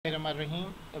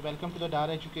Bismillahirrahmanirrahim. Welcome to the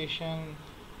Dara Education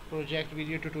project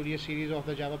video tutorial series of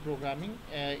the Java programming.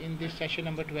 In this session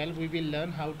number 12, we will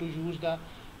learn how to use the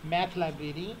math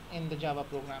library in the Java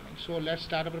programming. So let's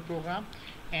start our program.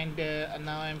 And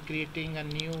now I'm creating a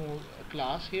new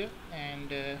class here,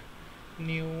 and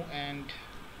new and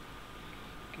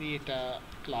create a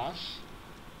class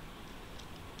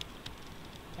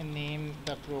and name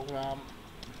the program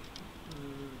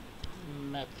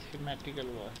mathematical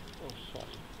work.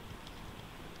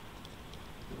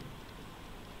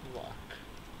 Work.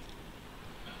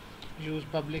 Use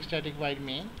public static void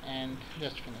main and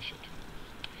just finish it.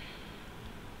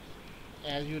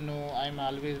 As you know, I'm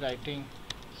always writing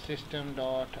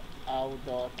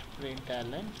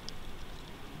system.out.println,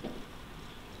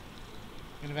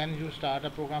 and when you start a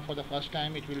program for the first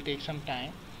time, it will take some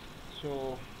time.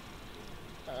 So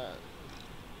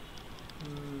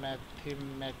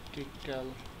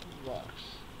mathematical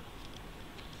works.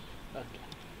 Okay.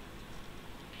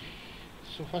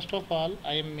 So first of all,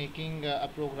 I am making a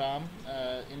program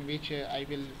in which I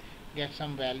will get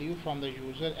some value from the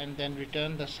user and then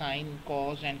return the sine,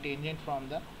 cos and tangent from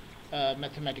the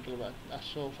mathematical work.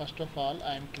 So first of all,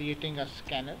 I am creating a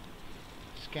scanner.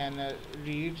 Scanner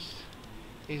reads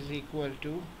is equal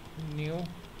to new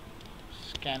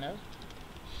scanner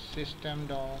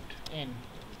system.in.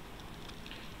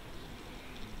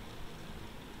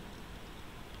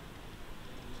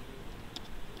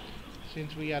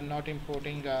 Since we are not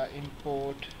importing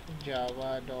import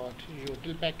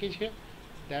java.util package here,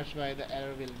 that's why the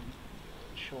error will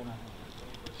show now.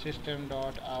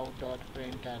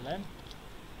 System.out.println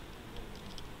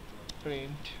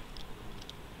print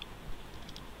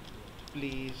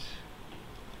please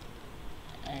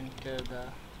enter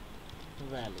the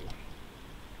value,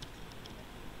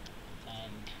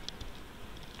 and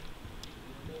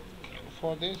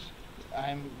for this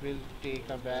I will take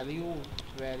a value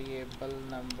variable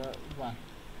number 1,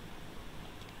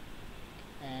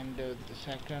 and the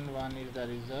second one is the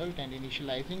result, and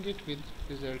initializing it with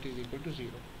result is equal to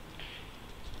 0.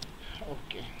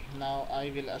 Okay, now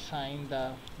I will assign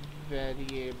the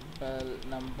variable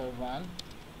number 1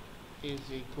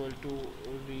 is equal to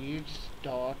reads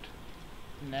dot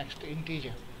next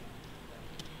integer.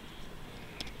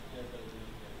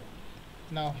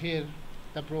 Now here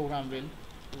the program will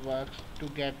works to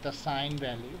get the sine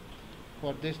value.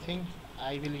 For this thing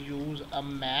I will use a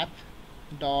math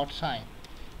dot sine.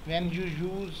 When you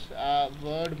use a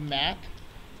word math,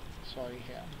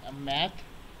 a math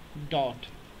dot,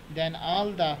 then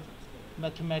all the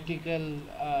mathematical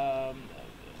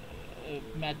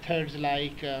methods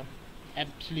like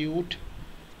absolute,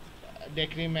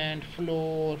 decrement,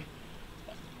 floor,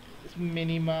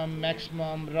 minimum,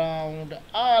 maximum, round,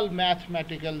 all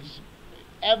mathematicals,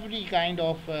 every kind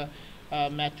of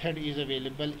method is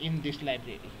available in this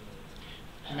library.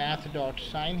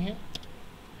 Math.sign here,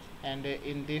 and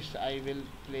in this I will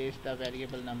place the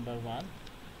variable number 1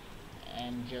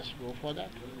 and just go for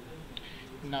that.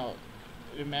 Now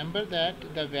remember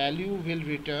that the value will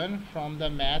return from the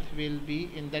math will be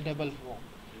in the double form.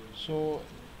 So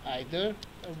either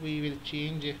we will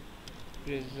change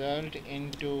result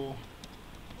into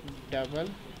double,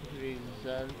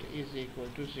 result is equal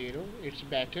to 0. It's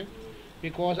better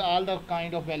because all the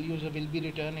kind of values will be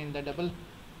returned in the double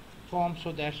form,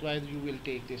 so that's why you will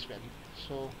take this value.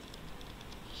 So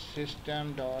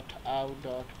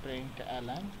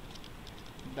system.out.println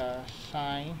the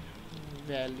sine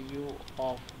value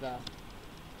of the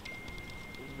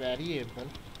variable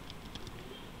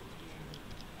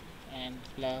and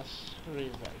plus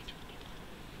result,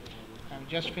 and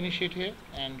just finish it here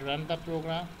and run the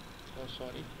program.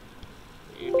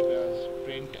 It was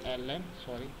println,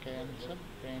 cancel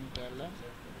println.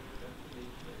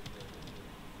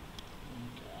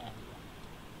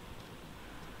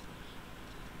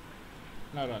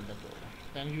 Now run the program,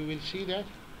 then you will see that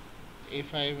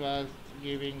if I was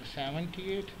giving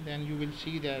 78, then you will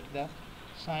see that the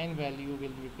sine value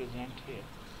will be present here.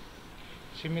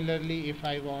 Similarly, if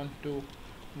I want to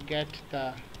get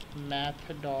the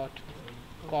math dot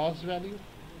cos value,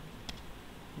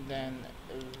 then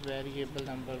variable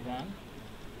number 1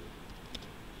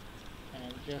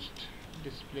 and just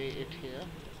display it here,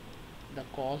 the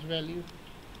cos value,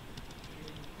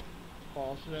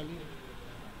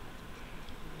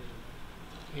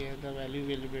 here the value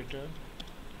will return.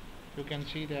 You can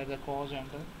see that the cos and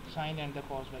the sine and the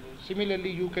cos value.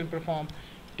 Similarly, you can perform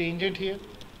tangent here,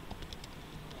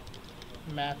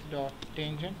 math dot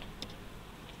tangent,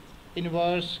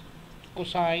 inverse,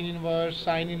 cosine inverse,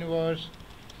 sine inverse,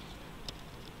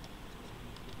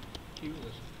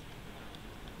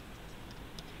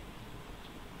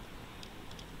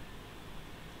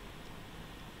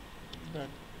 but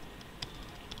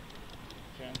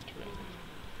 10 12.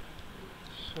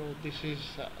 So this is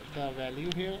the value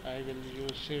here. I will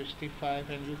use 65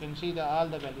 and you can see all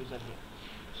the values are here.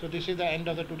 So this is the end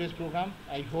of the today's program.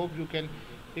 I hope you can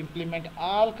implement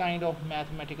all kind of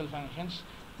mathematical functions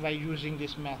by using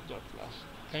this math.class.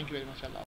 Thank you very much. Allah.